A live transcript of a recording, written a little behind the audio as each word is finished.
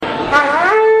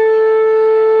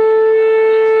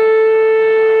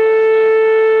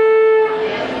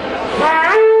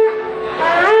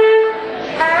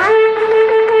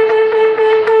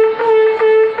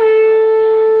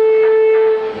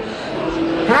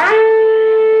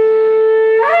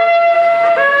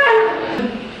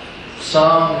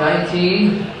Psalm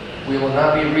 19. We will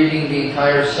not be reading the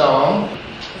entire psalm.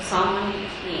 Psalm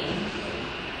 118,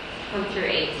 1 through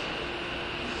 8.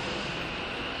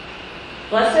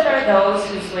 Blessed are those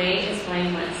whose way is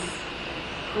blameless,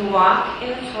 who walk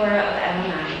in the Torah of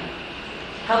Adonai.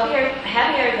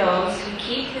 Happy are those who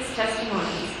keep his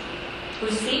testimonies, who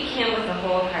seek him with a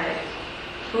whole heart,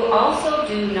 who also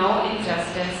do no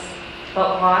injustice,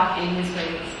 but walk in his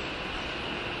ways.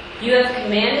 You have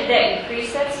commanded that your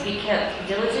precepts be kept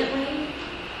diligently.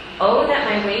 Oh, that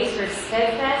my ways were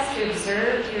steadfast to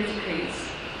observe your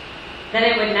decrees.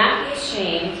 Then I would not be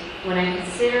ashamed when I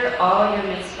consider all your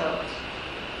mitzvot.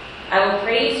 I will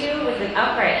praise you with an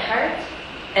upright heart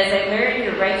as I learn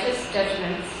your righteous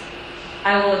judgments.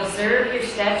 I will observe your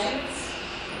statutes.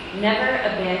 Never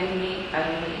abandon me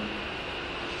utterly.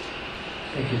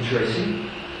 Thank you, Tracy.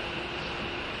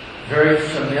 Very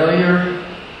familiar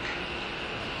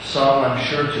psalm, I'm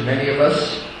sure, to many of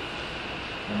us.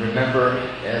 I remember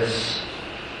as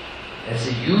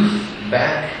a youth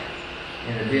back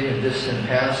in the dim and distant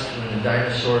past when the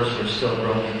dinosaurs were still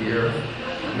roaming the earth,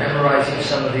 memorizing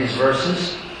some of these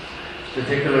verses. It's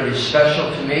particularly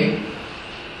special to me.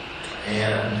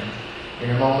 And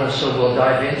in a moment or so we'll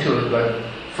dive into it. But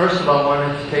first of all, I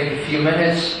wanted to take a few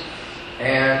minutes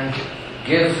and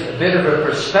give a bit of a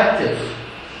perspective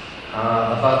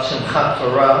about Simchat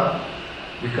Torah,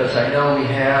 because I know we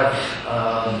have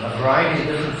a variety of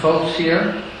different folks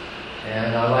here,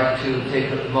 and I'd like to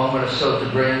take a moment or so to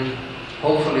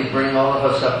hopefully bring all of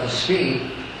us up to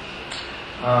speed.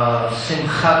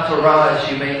 Simchat Torah, as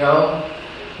you may know,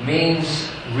 means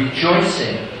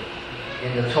rejoicing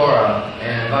in the Torah.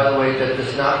 And by the way, that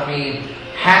does not mean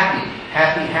happy.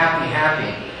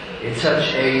 It's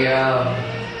such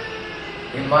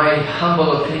in my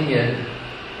humble opinion,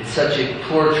 it's such a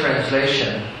poor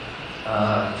translation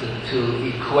to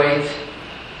equate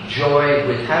joy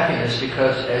with happiness,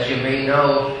 because as you may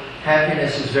know,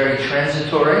 happiness is very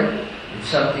transitory. It's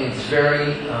something that's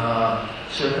very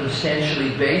circumstantially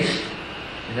based.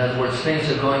 In other words, things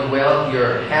are going well,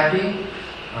 you're happy.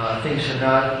 Things are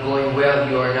not going well,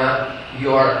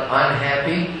 you are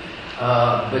unhappy.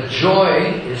 But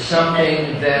joy is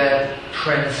something that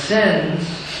transcends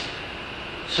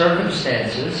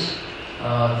circumstances.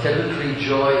 Typically,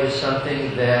 joy is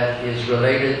something that is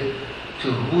related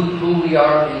to who we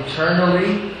are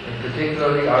internally, and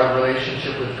particularly our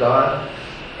relationship with God.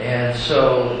 And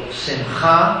so,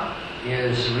 simcha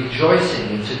is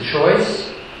rejoicing. It's a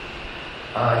choice.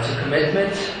 It's a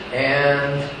commitment.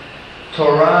 And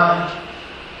Torah,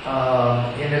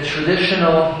 in a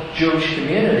traditional Jewish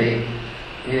community,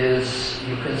 is,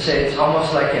 you can say, it's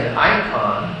almost like an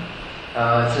icon.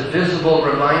 It's a visible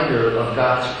reminder of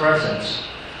God's presence,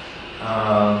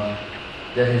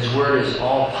 that His Word is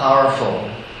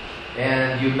all-powerful.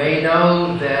 And you may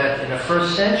know that in the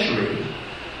first century,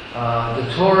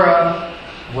 the Torah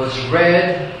was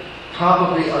read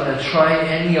probably on a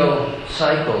triennial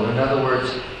cycle. In other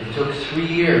words, it took 3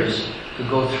 years to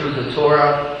go through the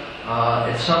Torah.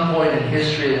 At some point in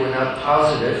history, we're not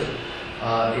positive,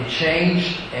 it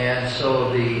changed, and so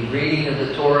the reading of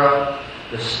the Torah,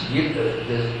 the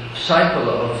cycle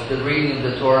of the reading of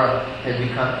the Torah had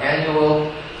become annual.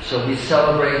 So we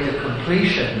celebrate the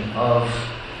completion of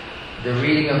the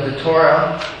reading of the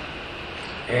Torah,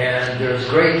 and there's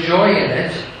great joy in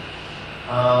it.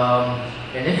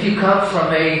 And if you come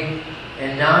from a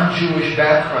non-Jewish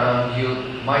background, you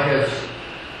might have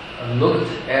looked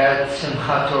at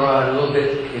Simchat Torah a little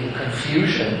bit in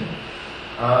confusion,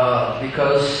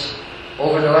 because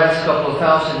over the last couple of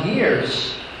thousand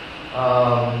years,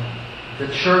 the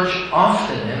church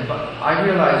often, and I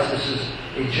realize this is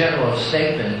a general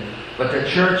statement, but the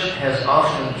church has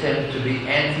often tended to be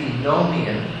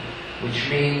antinomian, which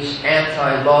means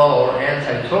anti-law or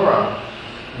anti-Torah.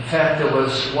 In fact, there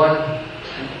was one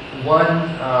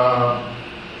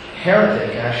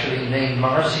heretic, actually, named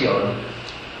Marcion,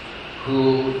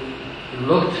 who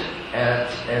looked at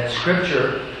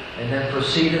Scripture and then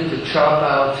proceeded to chop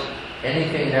out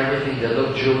anything and everything that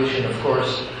looked Jewish. And of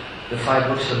course, the 5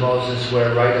 books of Moses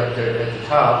were right up there at the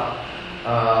top.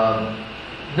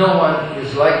 No one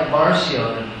is like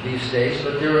Marcion these days,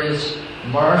 but there is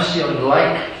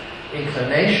Marcion-like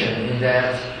inclination in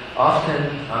that often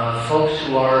folks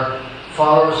who are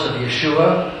followers of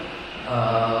Yeshua,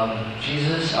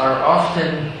 Jesus, are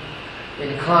often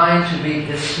inclined to be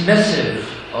dismissive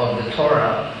of the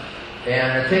Torah.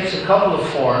 And it takes a couple of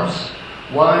forms.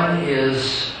 One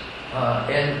is,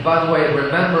 and by the way,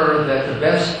 remember that the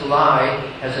best lie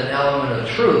has an element of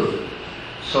truth.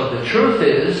 So the truth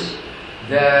is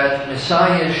that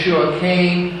Messiah Yeshua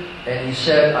came and He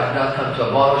said, I've not come to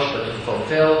abolish but to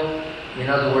fulfill. In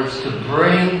other words, to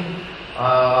bring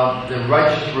the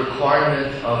righteous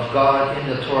requirement of God in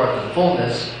the Torah to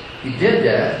fullness. He did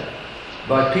that,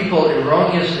 but people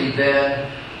erroneously then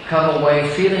come away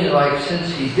feeling like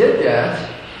since he did that,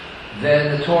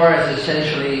 then the Torah is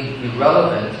essentially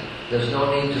irrelevant. There's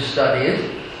no need to study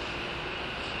it.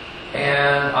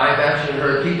 And I've actually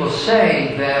heard people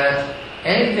say that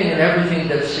anything and everything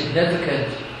that's significant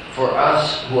for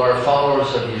us who are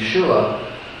followers of Yeshua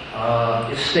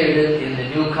is stated in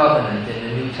the New Covenant, in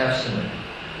the New Testament.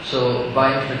 So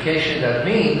by implication that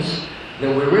means that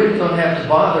we really don't have to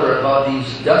bother about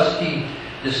this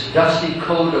dusty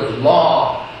code of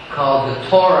law called the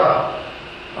Torah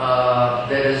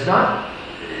that is not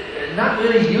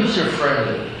really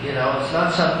user-friendly. You know, it's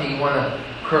not something you want to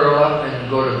curl up and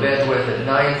go to bed with at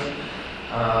night,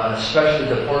 especially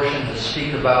the portions that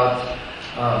speak about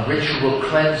ritual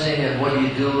cleansing and what do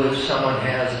you do if someone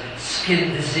has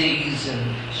skin disease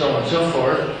and so on and so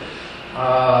forth.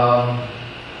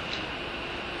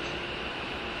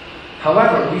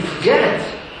 However, we forget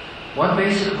one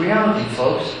basic reality,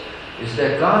 folks, is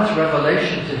that God's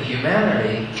revelation to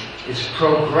humanity is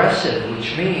progressive,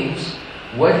 which means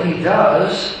what He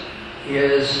does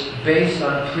is based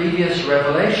on previous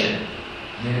revelation.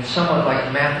 I mean, it's somewhat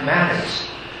like mathematics,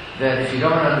 that if you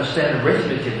don't understand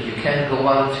arithmetic, you can't go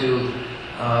on to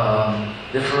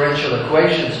differential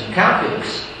equations and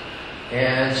calculus.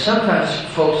 And sometimes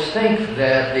folks think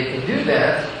that they can do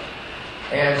that,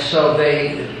 and so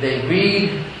they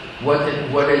read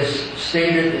what is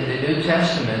stated in the New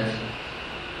Testament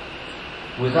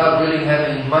without really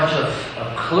having much of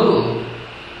a clue,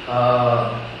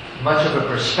 much of a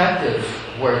perspective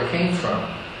where it came from.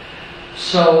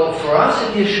 So for us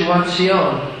at Yeshuat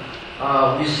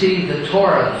Zion, we see the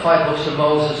Torah, the 5 books of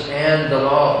Moses, and the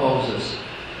law of Moses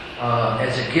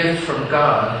as a gift from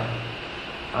God.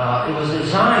 It was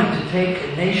designed to take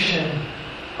a nation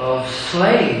of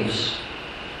slaves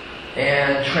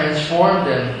and transform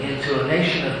them into a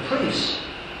nation of priests.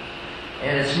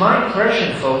 And it's my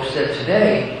impression, folks, that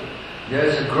today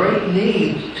there's a great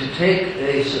need to take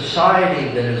a society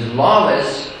that is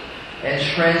lawless and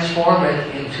transform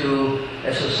it into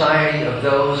a society of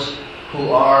those who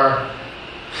are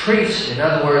priests, in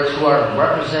other words, who are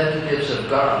representatives of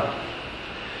God.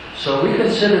 So we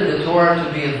consider the Torah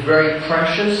to be very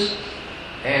precious,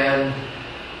 and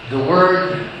the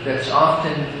word that's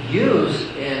often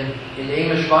used in the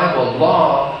English Bible,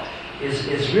 law,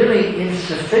 is really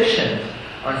insufficient.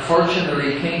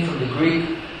 Unfortunately, it came from the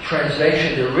Greek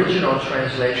translation, the original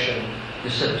translation, the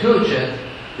Septuagint,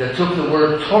 that took the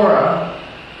word Torah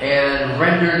and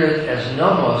rendered it as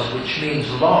nomos, which means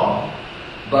law.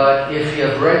 But if you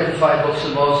have read the 5 books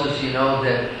of Moses, you know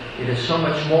that it is so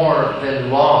much more than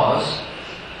laws.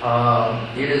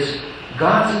 It is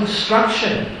God's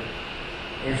instruction.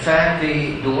 In fact,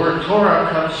 the word Torah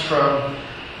comes from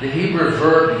the Hebrew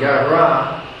verb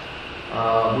yarah,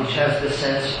 which has the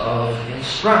sense of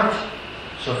instruct.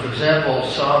 So, for example,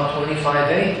 Psalm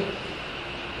 25:8,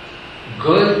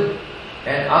 good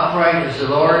and upright is the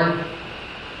Lord,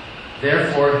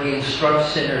 therefore He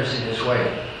instructs sinners in His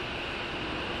way.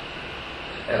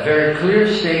 A very clear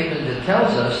statement that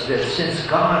tells us that since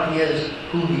God is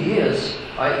who He is,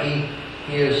 i.e.,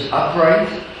 He is upright,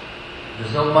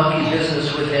 there's no monkey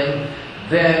business with Him,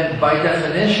 then by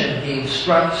definition He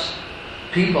instructs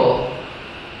people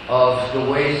of the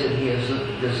ways that He has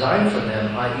designed for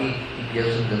them, i.e., He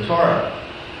gives them the Torah.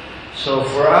 So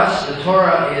for us, the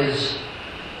Torah is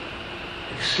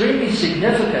extremely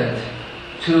significant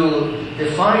to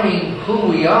defining who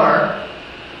we are,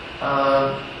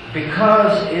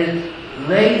 because it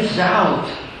lays out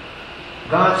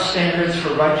God's standards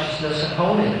for righteousness and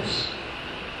holiness.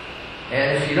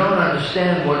 And if you don't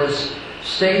understand what is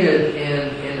stated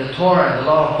in the Torah and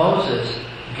the law of Moses,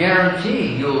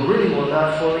 guarantee you really will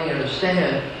not fully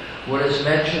understand what is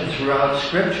mentioned throughout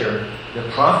Scripture, the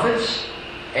prophets,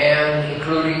 and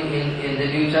including in the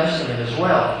New Testament as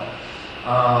well.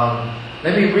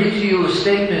 Let me read to you a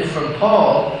statement from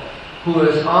Paul, who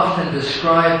is often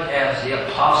described as the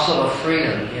apostle of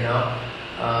freedom. You know,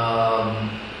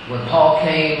 when Paul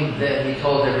came, then he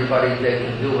told everybody they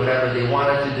can do whatever they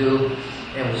wanted to do,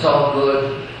 and it was all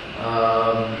good.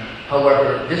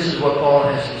 However, this is what Paul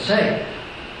has to say.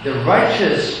 The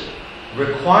righteous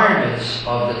requirements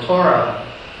of the Torah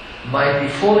might be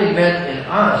fully met in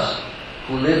us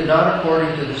who live not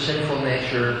according to the sinful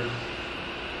nature,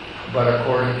 but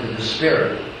according to the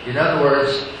Spirit. In other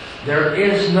words, there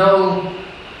is no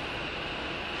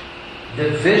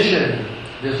division,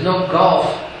 there's no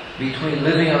gulf between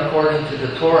living according to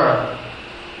the Torah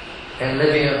and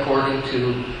living according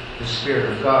to the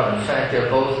Spirit of God. In fact, they're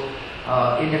both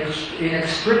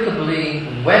inextricably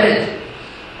wedded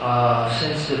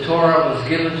since the Torah was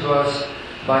given to us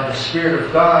by the Spirit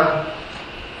of God.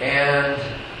 And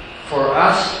for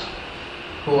us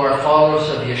who are followers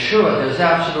of Yeshua, there's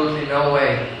absolutely no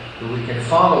way that we can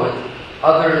follow it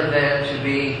other than to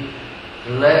be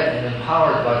led and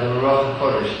empowered by the Ruach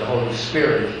HaKodesh, the Holy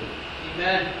Spirit.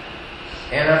 Amen.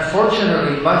 And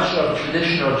unfortunately, much of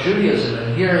traditional Judaism,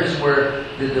 and here is where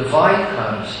the divide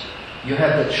comes. You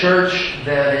have the church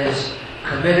that is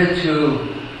committed to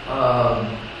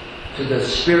the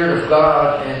Spirit of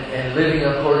God and living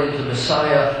according to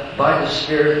Messiah by the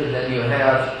Spirit, and then you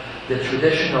have the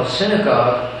traditional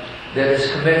synagogue that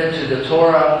is committed to the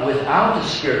Torah without the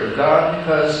Spirit of God,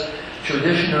 because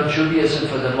traditional Judaism,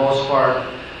 for the most part,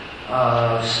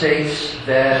 states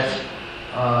that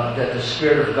the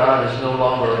Spirit of God is no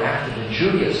longer active in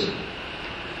Judaism,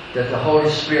 that the Holy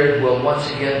Spirit will once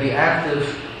again be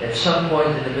active at some point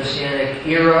in the Messianic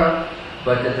era,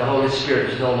 but that the Holy Spirit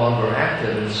is no longer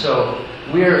active. And so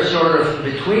we are sort of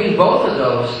between both of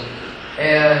those,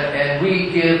 and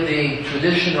we give the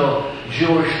traditional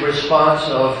Jewish response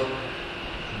of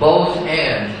both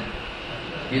and.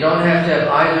 You don't have to have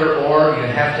either or, you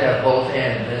have to have both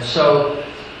and. And so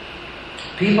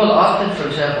people often, for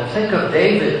example, think of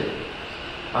David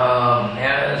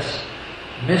as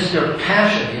Mr.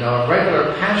 Passion, a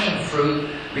regular passion fruit,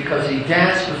 because he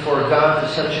danced before God to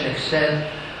such an extent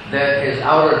that his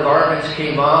outer garments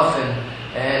came off,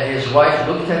 and his wife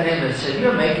looked at him and said,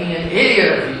 "You're making an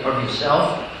idiot of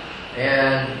yourself."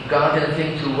 And God didn't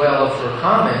think too well of her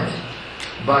comment,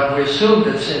 but we assume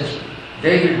that since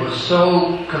David was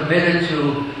so committed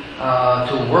to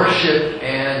worship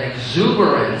and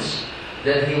exuberance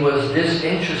that he was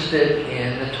disinterested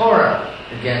in the Torah.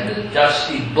 Again, the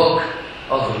dusty book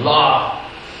of law.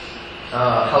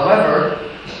 However,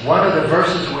 one of the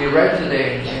verses we read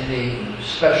today in the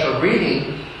special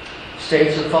reading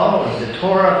states the following: "The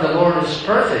Torah of the Lord is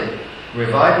perfect,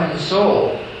 reviving the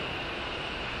soul.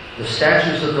 The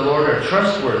statutes of the Lord are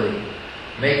trustworthy,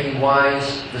 making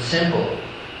wise the simple.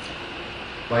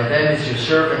 By them is your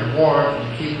servant warned,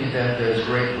 and keeping them there is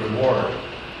great reward."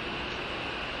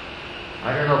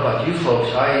 I don't know about you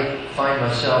folks, I find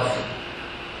myself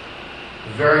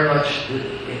very much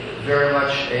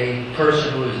a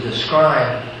person who is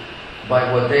described by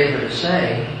what David is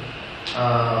saying.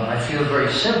 I feel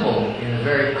very simple in a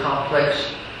very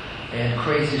complex and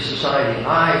crazy society.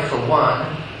 I, for one,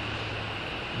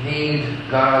 need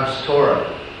God's Torah.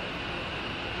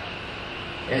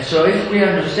 And so if we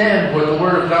understand what the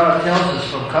Word of God tells us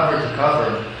from cover to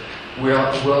cover,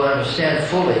 we'll understand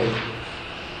fully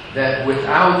that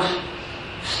without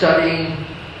studying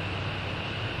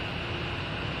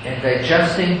and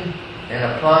digesting and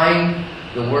applying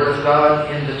the Word of God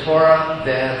in the Torah,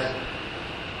 that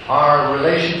our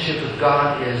relationship with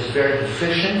God is very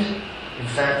deficient. In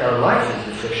fact, our life is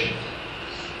deficient.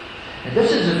 And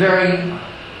this is a very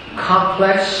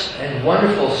complex and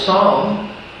wonderful psalm.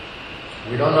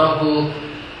 We don't know who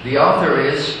the author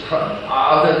is,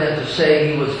 other than to say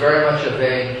he was very much of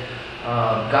a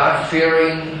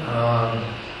God-fearing,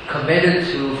 committed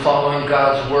to following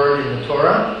God's Word in the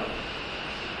Torah.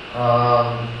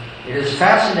 It is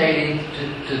fascinating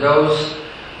to those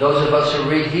of us who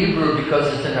read Hebrew,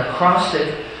 because it's an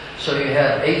acrostic. So you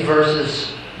have 8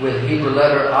 verses with Hebrew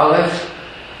letter Aleph.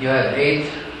 You have 8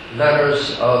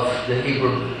 letters of the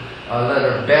Hebrew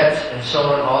letter Bet, and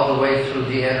so on, all the way through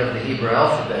the end of the Hebrew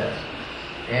alphabet.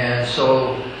 And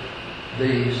so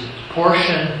the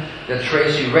portion that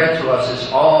Tracy read to us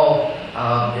is all,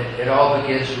 it all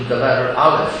begins with the letter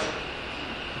Aleph.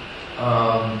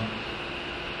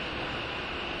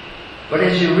 But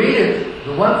as you read it,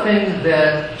 the one thing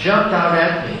that jumped out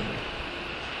at me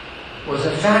was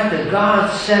the fact that God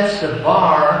sets the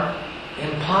bar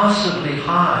impossibly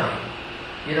high.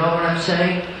 You know what I'm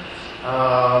saying?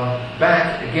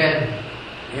 Back again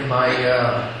in my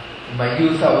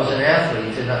youth, I was an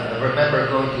athlete, and I remember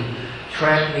going to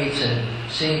track meets and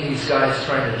seeing these guys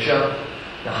trying to jump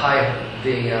the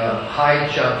high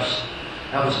jumps.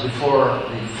 That was before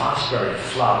the Fosbury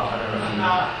flop. I don't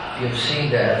know if you've seen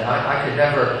that. I could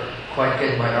never quite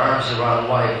get my arms around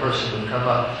why a person would come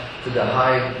up to the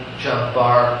high jump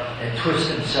bar and twist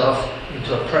himself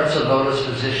into a pretzel lotus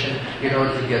position in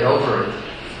order to get over it.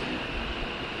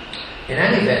 In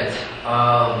any event,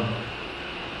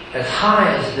 as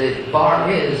high as the bar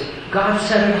is, God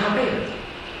set it higher.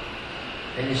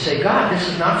 And you say, "God, this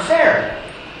is not fair.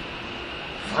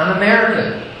 It's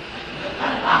un-American.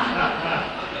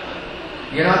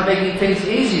 You're not making things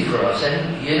easy for us."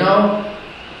 And you know,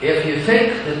 if you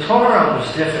think the Torah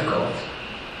was difficult,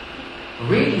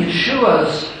 read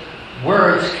Yeshua's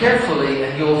words carefully,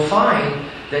 and you'll find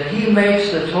that he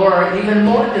makes the Torah even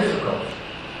more difficult.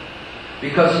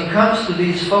 Because he comes to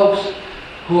these folks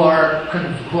who are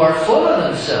full of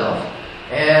themselves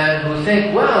and who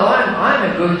think, well,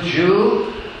 I'm a good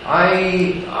Jew.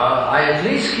 I at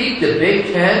least keep the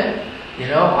Big Ten. You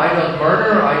know, I don't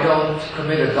murder. I don't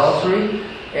commit adultery.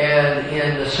 And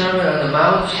in the Sermon on the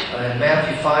Mount, in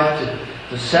Matthew 5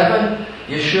 to 7,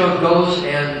 Yeshua goes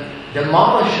and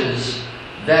demolishes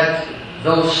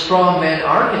those straw man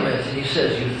arguments. And he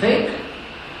says, you think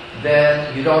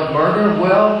that you don't murder?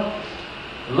 Well,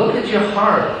 look at your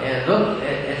heart and look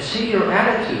and see your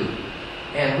attitude.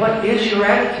 And what is your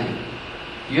attitude?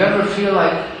 You ever feel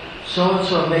like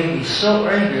so-and-so made me so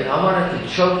angry, I wanted to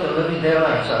choke the living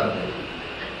daylights out of it?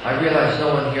 I realize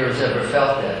no one here has ever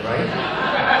felt that, right?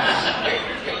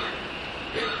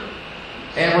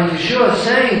 And when Yeshua is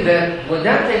saying that when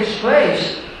that takes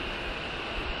place,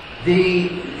 the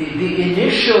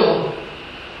initial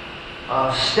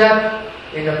step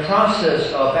in the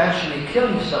process of actually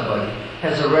killing somebody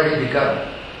has already begun.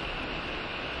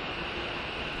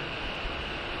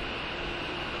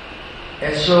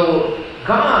 And so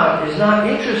God is not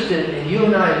interested in you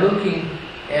and I looking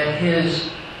at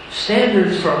His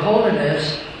standards for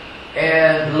holiness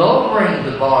and lowering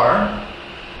the bar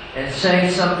and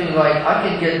saying something like, I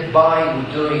can get by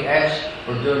with doing X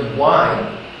or doing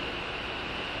Y.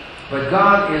 But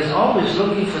God is always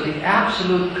looking for the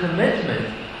absolute commitment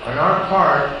on our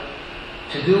part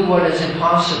to do what is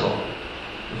impossible,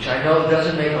 which I know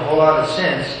doesn't make a whole lot of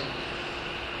sense.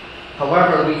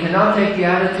 However, we cannot take the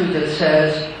attitude that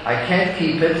says, I can't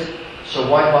keep it, so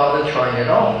why bother trying at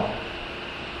all?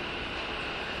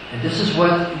 And this is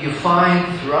what you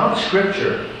find throughout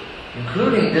Scripture,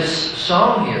 including this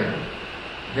psalm here,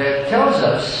 that tells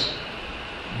us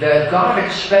that God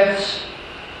expects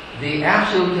the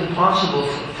absolute impossible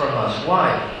from us.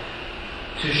 Why?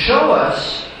 To show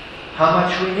us how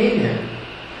much we need Him.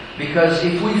 Because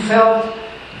if we felt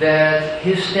that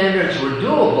His standards were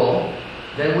doable,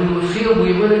 then we would feel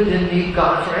we really didn't need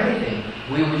God for anything.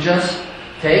 We would just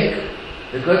take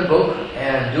the good book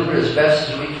and do it as best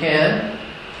as we can.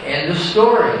 End the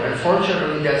story.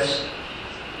 Unfortunately, that's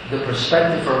the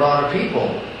perspective for a lot of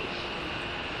people.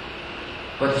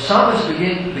 But the psalmist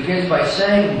begins by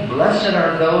saying, blessed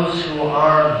are those who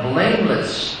are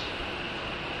blameless.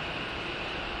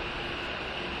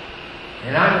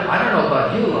 And I don't know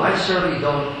about you, I certainly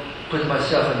don't put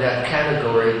myself in that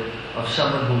category of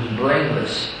someone who's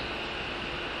blameless.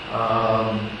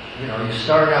 You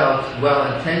start out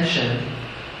well-intentioned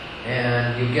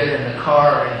and you get in the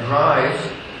car and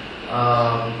drive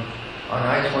on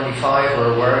I-25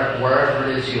 or wherever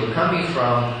it is you're coming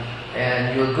from,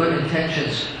 and your good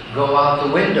intentions go out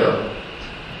the window.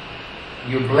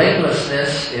 Your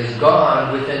blamelessness is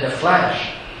gone within the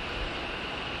flash.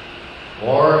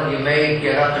 Or you may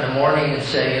get up in the morning and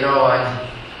say, I'm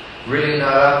really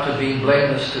not up to being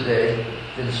blameless today,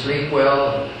 didn't sleep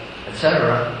well,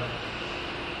 etc.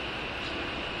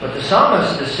 But the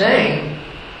psalmist is saying,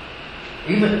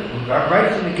 even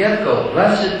right from the get-go,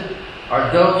 blessed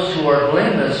are those who are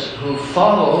blameless, who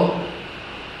follow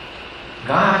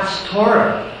God's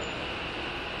Torah.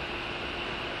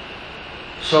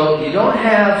 So you don't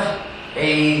have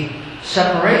a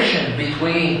separation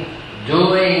between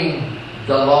doing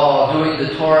the law, doing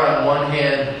the Torah on one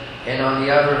hand, and on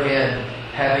the other hand,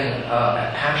 having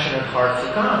a passionate heart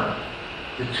for God.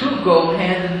 The two go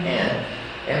hand in hand.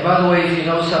 And by the way, if you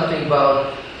know something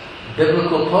about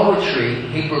biblical poetry,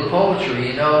 Hebrew poetry,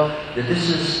 you know that this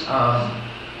is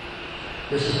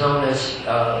known as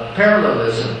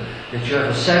parallelism. That you have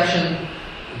a section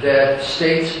that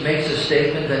makes a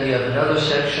statement, then you have another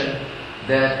section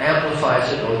that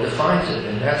amplifies it or defines it,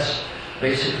 and that's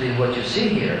basically what you see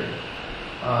here.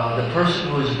 The person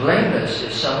who is blameless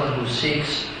is someone who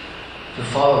seeks to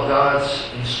follow God's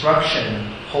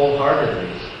instruction wholeheartedly.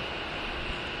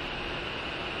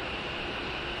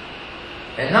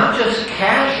 And not just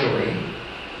casually,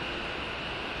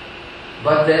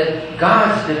 but that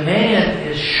God's demand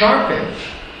is sharpened.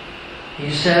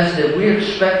 He says that we're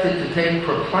expected to take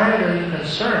proprietary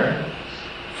concern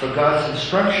for God's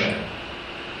instruction.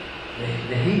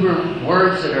 The Hebrew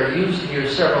words that are used here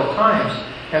several times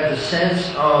have the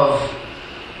sense of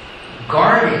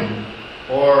guarding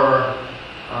or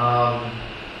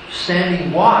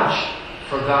standing watch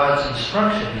for God's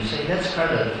instruction. You say, that's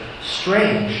kind of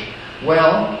strange.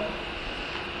 Well,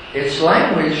 it's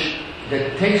language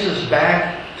that takes us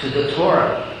back to the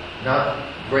Torah. Not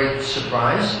great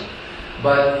surprise.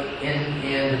 But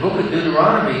in the book of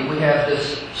Deuteronomy, we have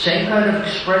this same kind of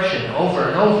expression over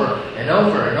and over and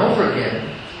over and over again.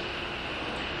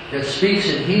 that speaks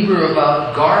in Hebrew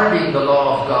about guarding the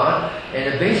law of God,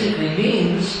 and it basically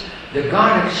means that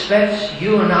God expects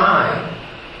you and I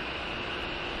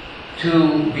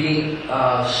to be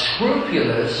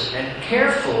scrupulous and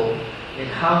careful in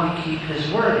how we keep His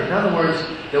Word. In other words,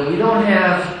 that we don't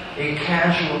have a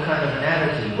casual kind of an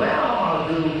attitude. Well,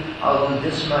 I'll do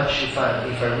this much if I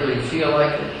really feel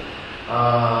like it.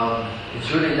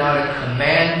 It's really not a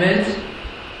commandment.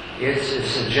 It's a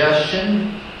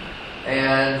suggestion.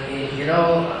 And,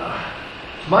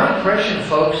 it's my impression,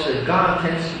 folks, that God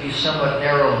tends to be somewhat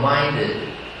narrow-minded.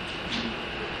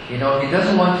 He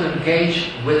doesn't want to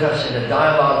engage with us in a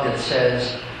dialogue that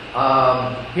says,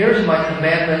 here's my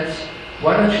commandments.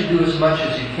 Why don't you do as much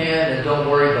as you can and don't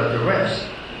worry about the rest?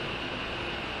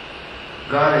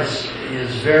 God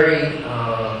is very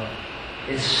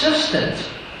insistent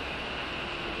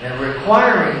and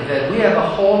requiring that we have a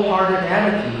wholehearted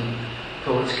attitude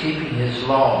towards keeping His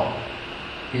law.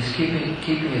 He's keeping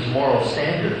His moral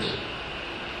standards.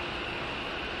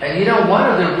 And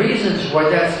one of the reasons why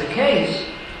that's the case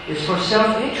is for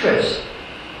self-interest.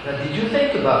 Now, did you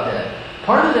think about that?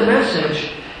 Part of the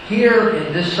message here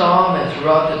in this psalm and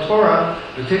throughout the Torah,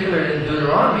 particularly in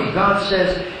Deuteronomy, God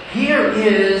says, here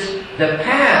is the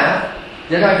path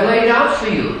that I've laid out for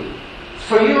you. It's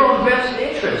for your own best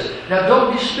interest. Now,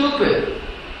 don't be stupid.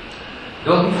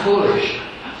 Don't be foolish.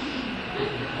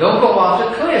 Don't go off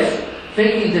the cliff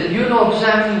thinking that you know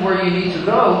exactly where you need to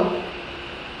go.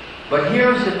 But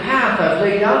here's the path I've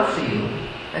laid out for you,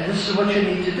 and this is what you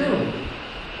need to do.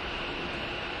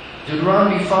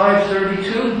 Deuteronomy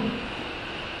 5:32,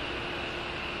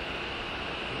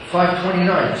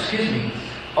 5:29, excuse me.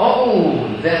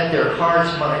 Oh, that their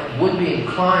hearts would be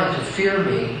inclined to fear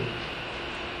me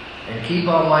and keep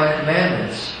all my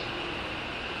commandments,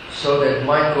 so that it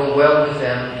might go well with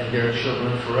them and their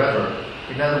children forever.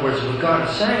 In other words, what God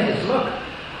is saying is, look,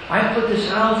 I put this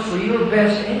out for your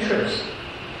best interest.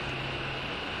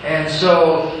 And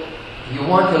so, you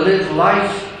want to live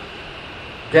life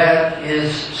that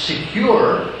is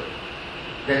secure,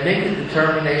 then make a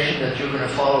determination that you're going to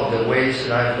follow the ways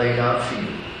that I've laid out for you.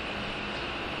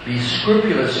 Be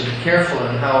scrupulous and careful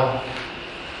in how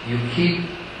you keep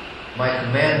my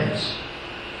commandments.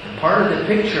 And part of the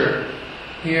picture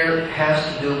here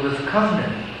has to do with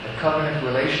covenant, a covenant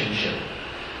relationship.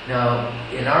 Now,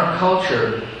 in our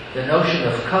culture, the notion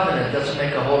of covenant doesn't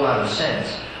make a whole lot of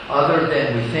sense, other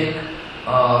than we think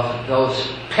of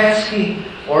those pesky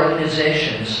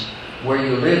organizations where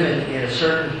you live in a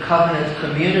certain covenant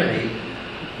community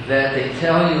that they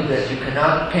tell you that you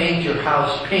cannot paint your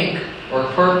house pink or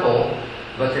purple,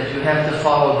 but that you have to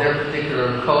follow their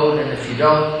particular code, and if you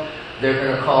don't, they're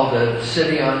going to call the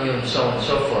city on you, and so on and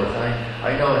so forth.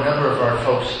 I know a number of our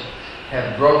folks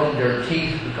have broken their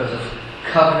teeth because of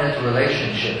covenant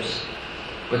relationships.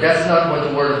 But that's not what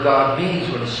the Word of God means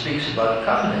when it speaks about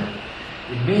covenant.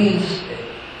 It means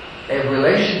a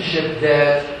relationship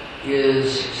that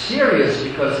is serious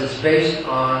because it's based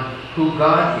on who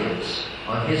God is,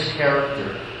 on His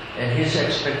character, and His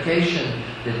expectation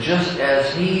that just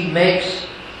as He makes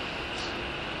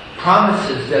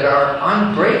promises that are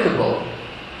unbreakable,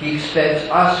 He expects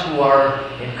us who are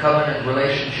in covenant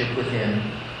relationship with Him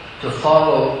to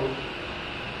follow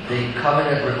the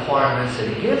covenant requirements that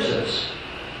He gives us.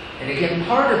 And again,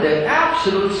 part of the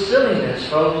absolute silliness,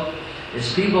 folks,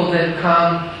 is people then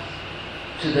come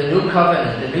to the New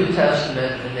Covenant, the New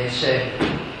Testament, and they say,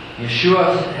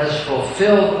 Yeshua has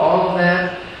fulfilled all of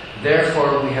that,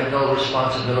 therefore we have no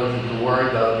responsibility to worry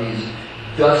about these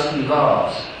dusty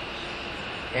laws.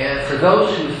 And for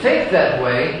those who think that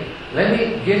way, let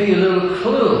me give you a little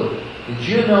clue. Did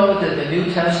you know that the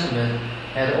New Testament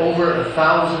had over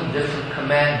 1,000 different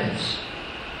commandments?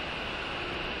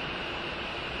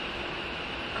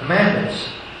 Commandments.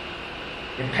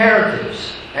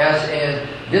 Imperatives, as in,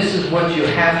 this is what you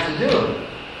have to do.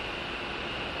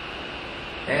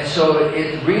 And so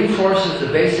it reinforces the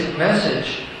basic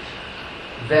message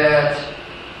that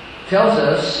tells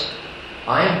us,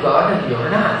 I am God and you're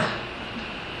not.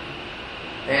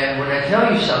 And when I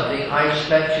tell you something, I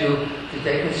expect you to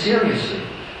take it seriously.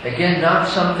 Again, not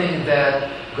something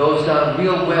that goes down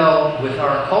real well with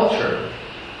our culture.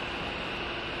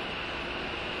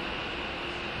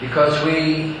 Because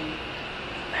we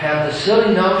have the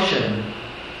silly notion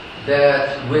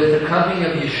that with the coming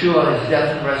of Yeshua, His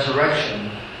death and resurrection,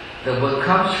 that what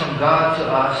comes from God to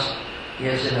us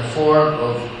is in a form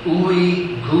of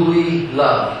ooey gooey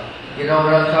love. You know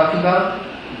what I'm talking about?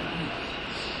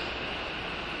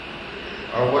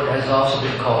 Or what has also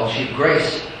been called cheap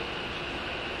grace.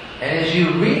 And as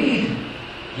you read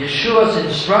Yeshua's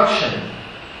instruction,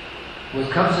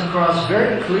 what comes across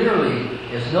very clearly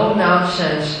There's no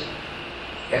nonsense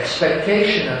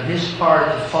expectation on His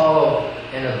part to follow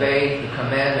and obey the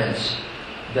commandments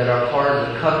that are part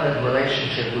of the covenant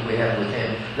relationship that we have with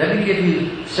Him. Let me give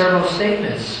you several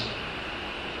statements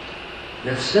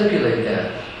that stipulate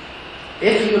that.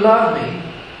 If you love me,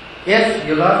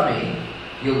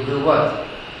 you'll do what?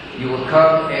 You will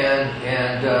come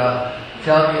and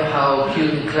tell me how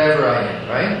cute and clever I am,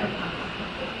 right?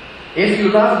 If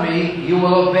you love me, you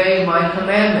will obey my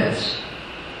commandments.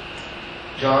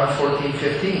 John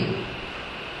 14:15.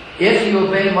 If you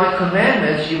obey my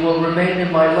commandments, you will remain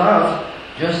in my love,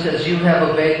 just as you have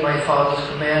obeyed my Father's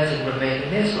commands and remain in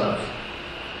His love.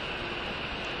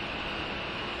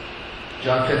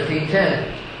 John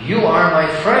 15:10. You are my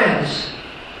friends,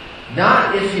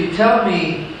 not if you tell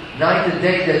me night and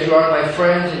day that you are my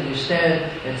friends and you stand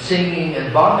and singing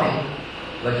and bopping,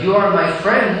 but you are my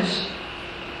friends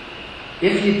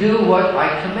if you do what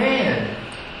I command.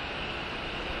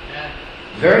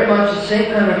 Very much the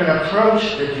same kind of an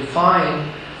approach that you find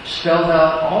spelled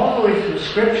out all the way through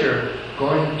Scripture,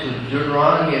 going to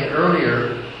Deuteronomy and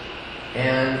earlier,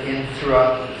 and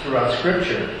throughout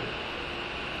Scripture.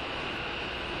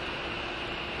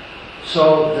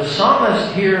 So the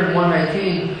psalmist here in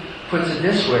 119 puts it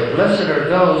this way: blessed are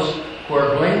those who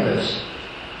are blameless.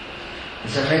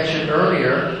 As I mentioned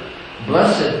earlier,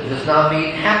 blessed does not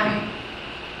mean happy.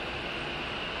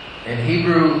 In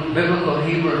Hebrew, biblical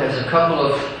Hebrew has a couple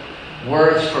of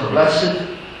words for blessed.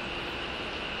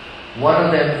 One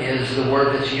of them is the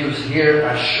word that's used here,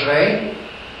 ashrei.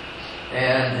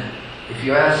 And if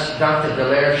you ask Dr.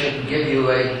 Dallaire, she can give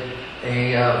you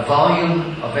a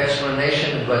volume of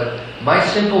explanation. But my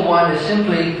simple one is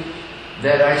simply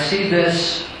that I see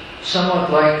this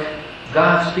somewhat like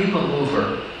God's people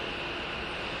mover.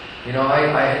 You know,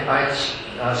 I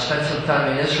spent some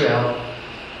time in Israel,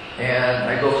 and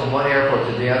I go from one airport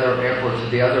to the other airport to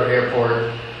the other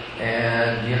airport,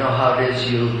 and you know how it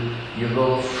is. You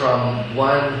go from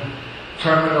one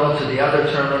terminal to the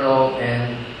other terminal,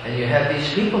 and you have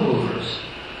these people movers.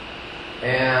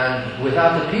 And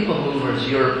without the people movers,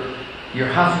 you're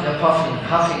huffing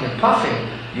and puffing.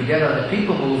 You get on the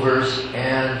people movers,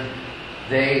 and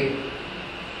they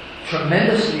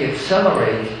tremendously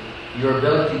accelerate your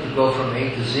ability to go from A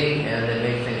to Z, and they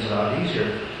make things a lot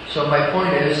easier. So my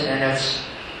point is, and that's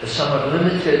a somewhat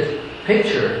limited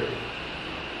picture,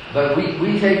 but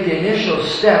we take the initial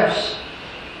steps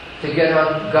to get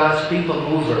on God's people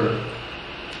mover,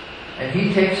 and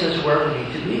He takes us where we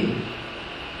need to be.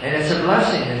 And it's a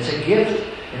blessing, it's a gift,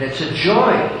 and it's a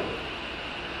joy,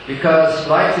 because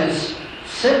life is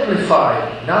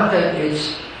simplified. Not that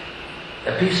it's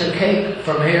a piece of cake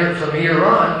from here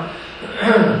on,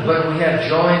 but we have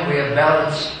joy and we have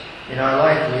balance in our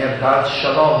life. We have God's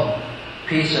shalom,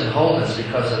 peace and wholeness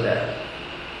because of that.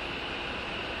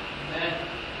 Amen.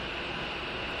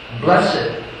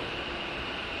 Blessed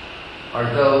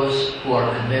are those who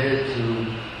are committed to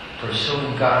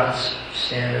pursuing God's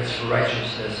standards for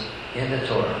righteousness in the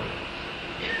Torah.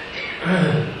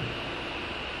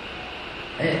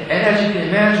 And as you can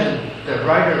imagine, the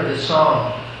writer of this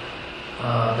song,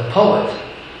 the poet,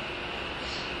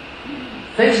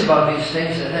 thinks about these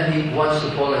things, and then he wants to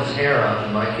pull his hair out.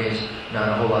 In my case, not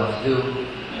a whole lot to do.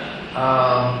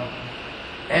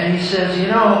 And he says, you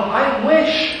know, I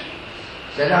wish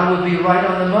that I would be right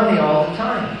on the money all the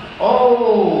time.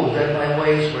 Oh, that my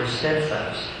ways were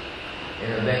steadfast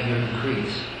in obeying your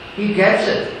decrees. He gets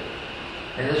it.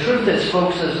 And the truth is,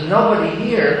 folks, there's nobody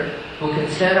here who can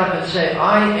stand up and say,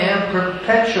 I am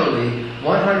perpetually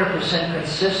 100%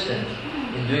 consistent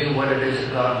in doing what it is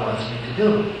that God wants me to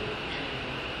do.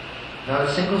 Not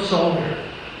a single soul here.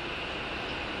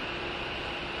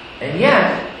 And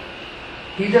yet,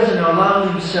 he doesn't allow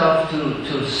himself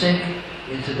to sink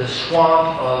into the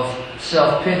swamp of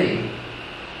self-pity.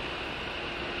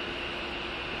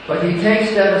 But he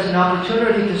takes that as an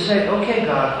opportunity to say, okay,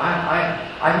 God,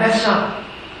 I mess up.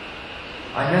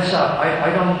 I mess up. I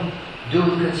don't do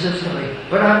it consistently.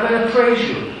 But I'm going to praise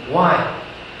you. Why?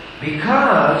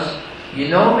 Because you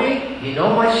know me, you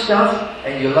know my stuff,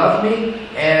 and you love me,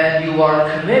 and you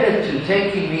are committed to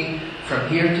taking me from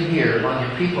here to here on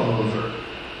your people mover.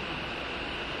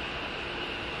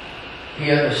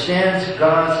 He understands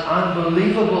God's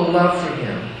unbelievable love for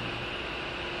him,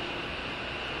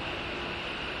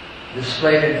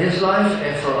 displayed in his life,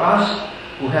 and for us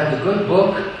who have the good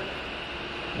book,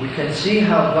 we can see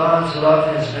how God's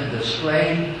love has been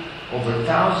displayed over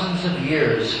thousands of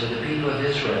years for the people of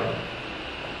Israel.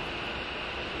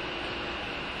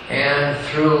 And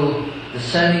through the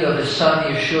sending of His Son,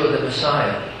 Yeshua the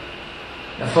Messiah.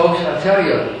 Now folks, I'll tell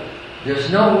you, There's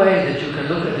no way that you can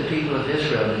look at the people of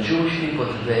Israel, the Jewish people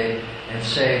today, and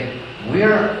say,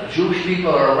 Jewish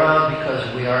people are around because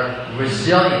we are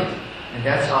resilient. And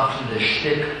that's often the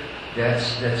shtick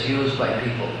that's used by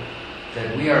people.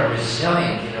 That we are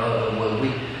resilient,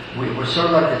 we're sort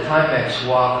of like the Timex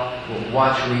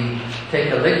watch. We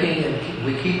take a licking and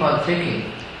we keep on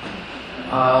ticking.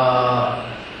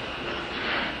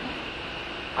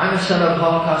 I'm a son of a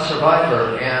Holocaust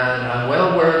survivor, and I'm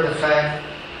well aware of the fact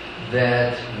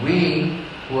that we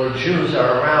who are Jews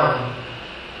are around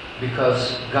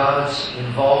because God's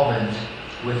involvement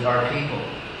with our people.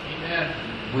 Amen.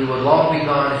 We would long be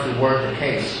gone if it weren't the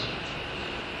case.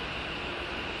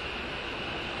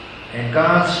 And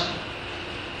God's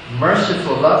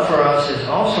merciful love for us is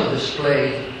also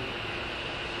displayed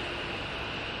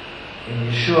in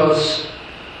Yeshua's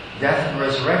death and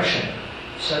resurrection.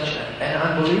 Such an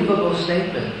unbelievable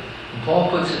statement. And Paul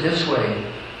puts it this way: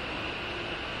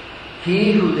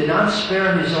 He who did not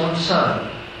spare his own son,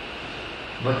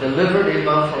 but delivered him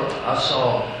up for us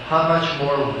all, how much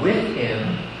more with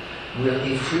him will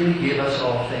he freely give us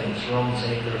all things? Romans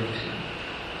 8:32.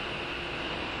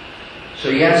 So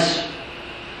yes,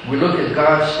 we look at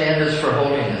God's standards for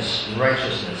holiness and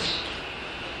righteousness,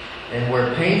 and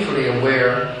we're painfully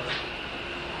aware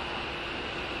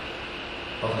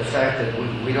of the fact that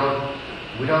we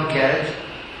don't get it,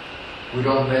 we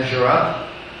don't measure up,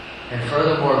 and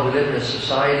furthermore, we live in a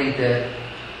society that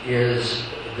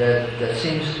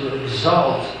seems to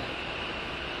exalt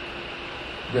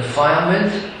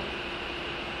defilement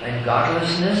and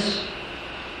godlessness,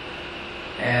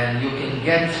 and you can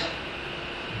get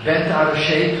bent out of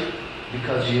shape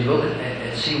because you look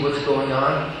and see what's going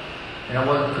on. And I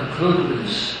want to conclude with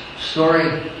this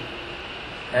story.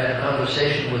 I had a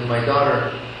conversation with my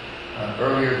daughter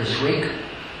earlier this week.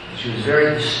 She was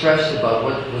very distressed about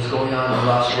what was going on in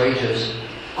Las Vegas.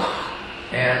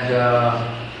 And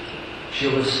she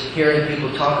was hearing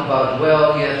people talk about,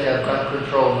 well, you have to have gun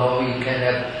control. No, you can't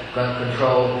have gun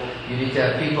control. You need to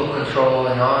have people control,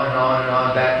 and on and on and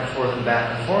on, back and forth and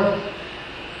back and forth.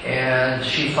 And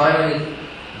she finally,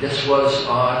 this was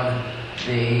on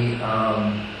the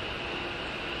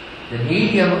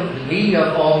media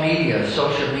of all media,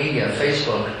 social media,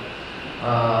 Facebook,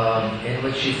 in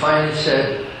which she finally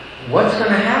said, what's going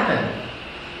to happen?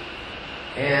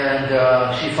 And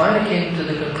she finally came to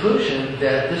the conclusion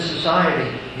that this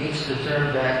society needs to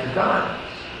turn back to God.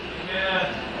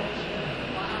 Amen.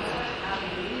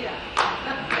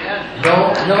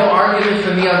 No argument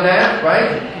for me on that,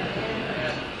 right?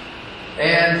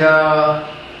 And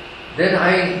then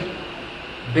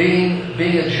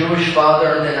being a Jewish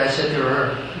father, and then I said to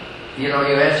her, you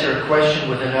answer a question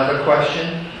with another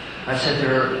question. I said to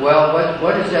her, well,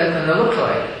 what is that going to look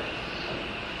like?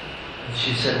 And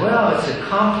she said, well, it's a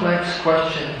complex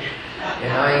question.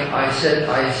 And I said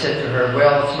to her,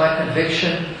 well, it's my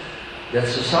conviction that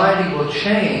society will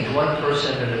change one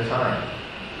person at a time.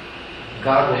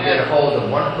 God will get a hold of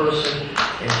one person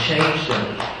and change them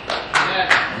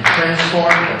and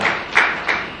transform them.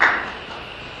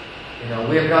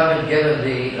 We have not been given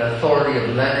the authority of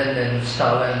Lenin and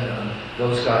Stalin,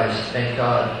 those guys, thank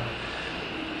God.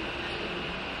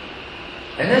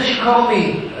 And then she called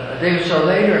me a day or so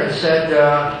later and said,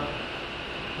 Dad,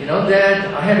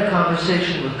 I had a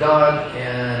conversation with God,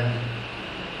 and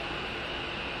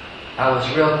I was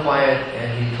real quiet,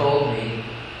 and He told me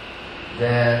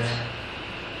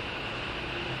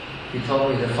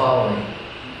the following: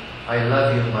 I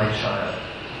love you, my child.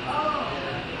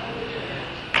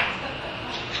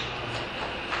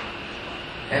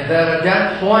 And that at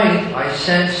that point, I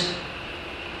sensed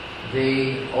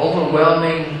the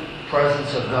overwhelming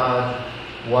presence of God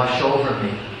wash over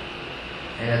me.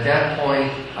 And at that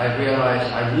point, I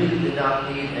realized I really did not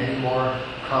need any more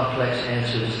complex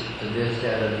answers to this,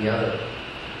 that, or the other.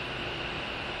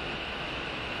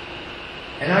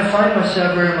 And I find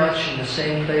myself very much in the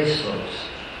same place, folks.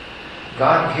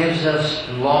 God gives us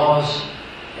laws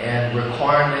and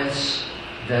requirements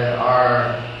that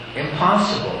are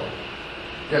impossible,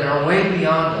 that are way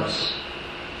beyond us.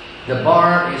 The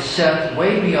bar is set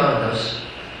way beyond us,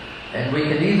 and we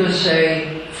can either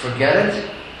say, forget it,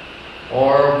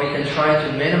 or we can try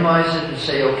to minimize it and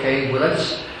say, okay, well,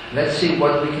 let's see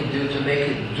what we can do to make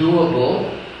it doable.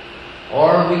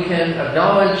 Or we can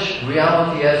acknowledge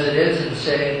reality as it is and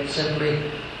say simply,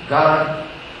 God,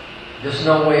 there's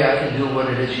no way I can do what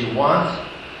it is you want,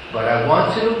 but I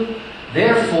want to.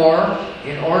 Therefore,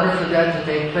 in order for that to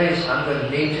take place, I'm going to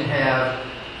need to have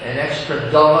an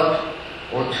extra dollop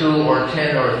or 2 or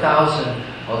 10 or 1,000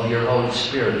 of your Holy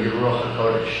Spirit, your Ruach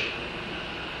HaKodesh.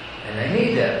 And I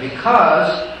need that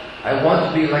because I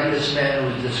want to be like this man who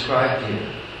is described here,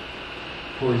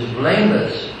 who is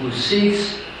blameless, who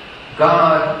seeks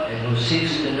God and who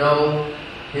seeks to know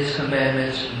His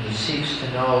commandments, who seeks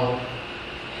to know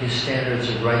His standards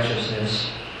of righteousness,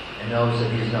 and knows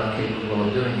that he is not capable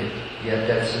of doing it. Yet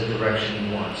that's the direction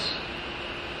he wants.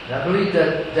 And I believe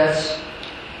that that's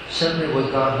simply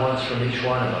what God wants from each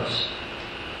one of us,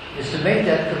 is to make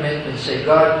that commitment and say,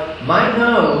 God, my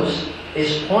nose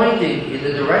is pointing in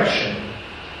the direction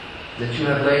that you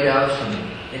have laid out for me,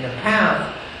 in the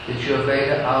path that you have laid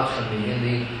out for me,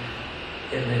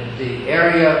 in the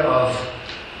area of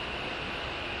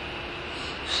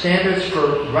standards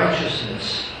for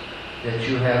righteousness that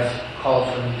you have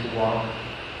called for me to walk.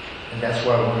 And that's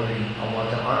where I want to be. I want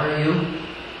to honor you,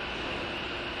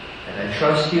 and I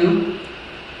trust you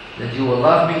that you will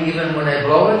love me even when I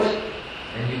blow it,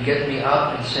 and you get me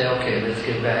up and say, okay, let's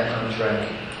get back on track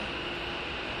here.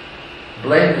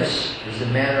 Blameless is the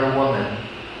man or woman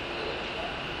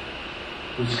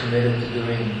who's committed to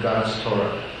doing God's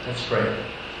Torah. Let's pray.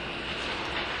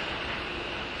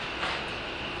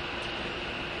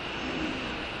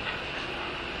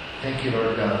 Thank you,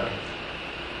 Lord God,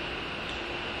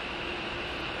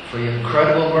 for your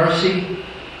incredible mercy.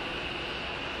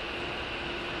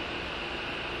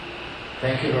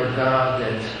 Thank you, Lord God,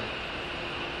 that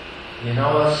you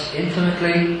know us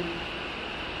intimately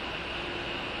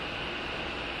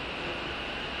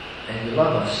and you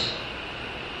love us.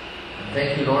 And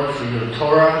thank you, Lord, for your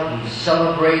Torah. We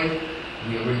celebrate,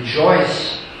 we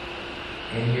rejoice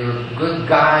in your good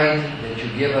guide that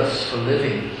you give us for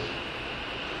living.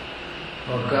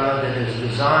 Lord God, that is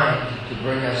designed to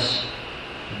bring us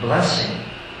blessing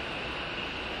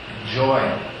and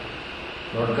joy.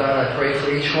 Lord God, I pray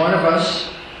for each one of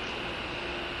us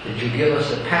that you give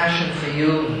us a passion for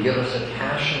you, and give us a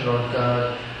passion, Lord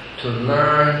God, to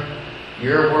learn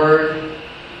your word,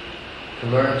 to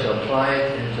learn to apply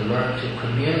it, and to learn to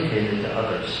communicate it to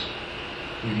others.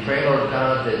 We pray, Lord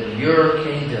God, that your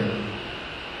kingdom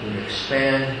would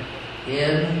expand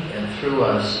in and through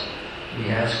us. We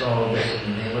ask all of this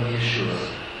in the name of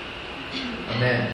Yeshua. Amen.